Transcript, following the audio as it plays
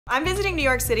I'm visiting New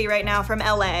York City right now from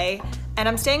LA, and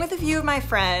I'm staying with a few of my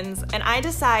friends, and I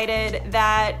decided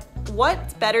that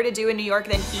what's better to do in New York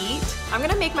than eat? I'm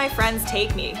gonna make my friends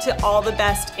take me to all the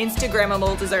best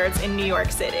Instagrammable desserts in New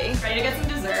York City. Ready to get some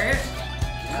dessert?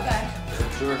 Okay.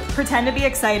 Sure. Pretend to be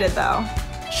excited though.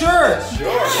 Sure! Sure.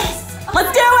 Yes!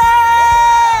 Let's do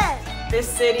it! This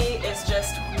city is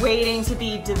just waiting to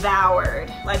be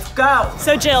devoured. Let's go.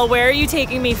 So Jill, where are you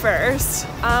taking me first?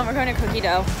 We're going to Cookie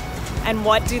Dough. And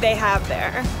what do they have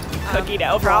there? Cookie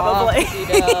dough, probably.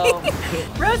 Cookie dough.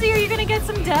 Rosie, are you gonna get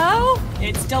some dough?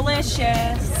 It's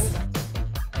delicious.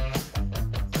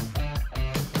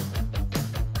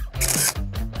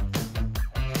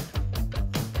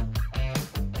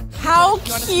 How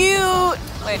cute!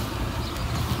 Wait.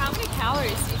 How many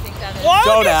calories do you think that is? Why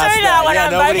Don't would you ask say that. that when Yeah,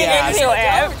 I'm nobody biting into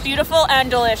asked. it? Beautiful and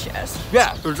delicious.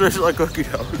 Yeah, it's just like cookie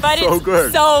dough. It's But so it's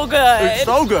good. so good. It's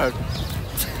so good.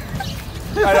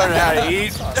 I don't know how to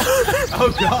eat.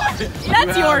 Oh God.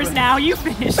 That's yours now, you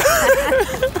finished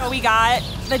that. So we got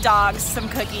the dogs some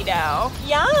cookie dough.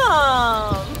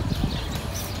 Yum!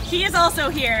 He is also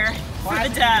here for the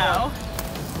dough.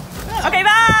 Okay,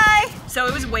 bye! So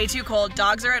it was way too cold,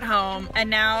 dogs are at home, and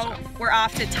now we're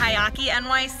off to Taiyaki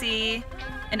NYC,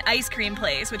 an ice cream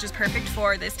place, which is perfect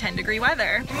for this 10-degree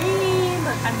weather.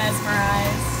 I'm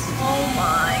mesmerized. Oh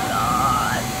my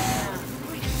God.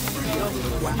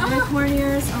 Corn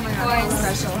ears. Oh my god,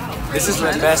 that's special. This is the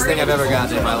best thing I've ever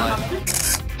gotten in my life.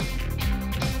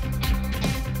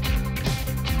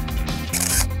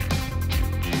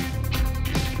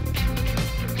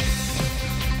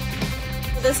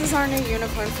 This is our new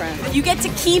unicorn friend. You get to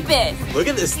keep it. Look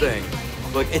at this thing.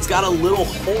 Look, it's got a little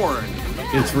horn.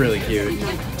 It's really cute.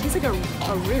 It tastes like a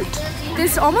root.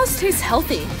 This almost tastes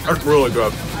healthy. It's really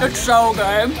good. It's so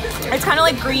good. It's kind of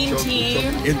like green tea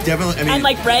It definitely, I mean, and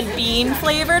like red bean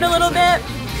flavored a little bit.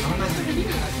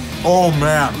 oh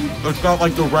man. It's got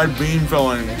like the red bean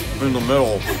filling in the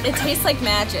middle. It tastes like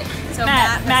magic. So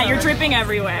Matt, you're dripping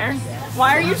everywhere.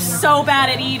 Why are you so bad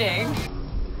at eating?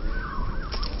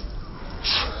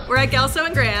 We're at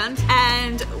Gelso Grand,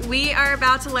 and we are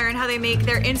about to learn how they make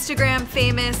their Instagram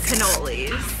famous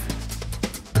cannolis.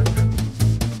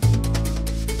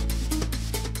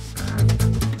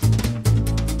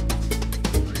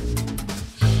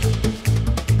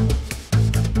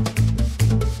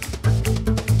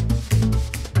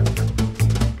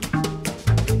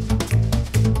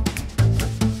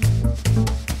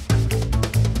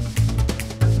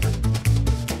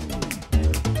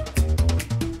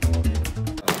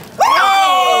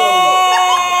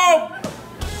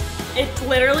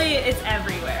 It's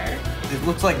everywhere. It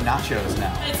looks like nachos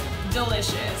now. It's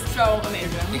delicious. So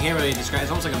amazing. You can't really describe.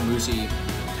 It's almost like a moussey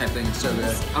type thing. It's so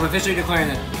good. I'm officially declaring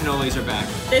that cannolis are back.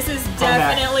 This is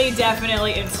definitely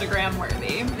Instagram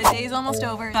worthy. The day's almost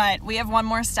over, but we have one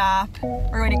more stop.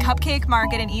 We're going to Cupcake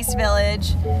Market in East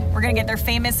Village. We're gonna get their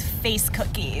famous face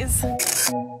cookies.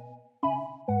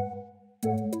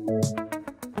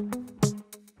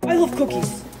 I love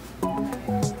cookies.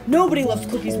 Nobody loves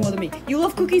cookies more than me. You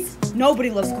love cookies? Nobody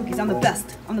loves cookies. I'm the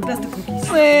best. I'm the best at cookies.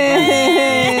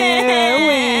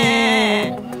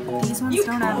 These ones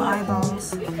don't have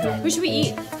eyeballs. What should we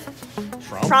eat?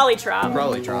 Trump? Probably Trump.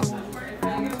 Probably Trump.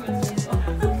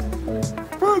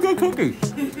 Pretty good cookie.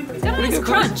 It's got a nice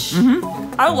crunch.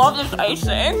 I love this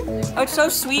icing. It's so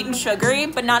sweet and sugary,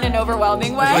 but not in an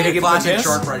overwhelming way. Like a classic kiss?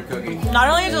 shortbread cookie. Not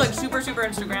only is it like super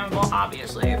Instagrammable,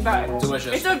 obviously, but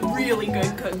Delicious. it's a really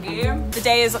good cookie. The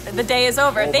day is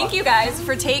over. Thank you guys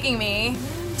for taking me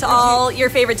to all your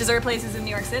favorite dessert places in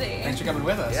New York City. Thanks for coming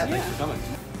with us. Yeah, thanks for coming.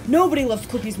 Nobody loves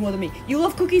cookies more than me. You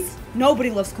love cookies? Nobody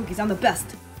loves cookies. I'm the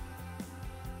best.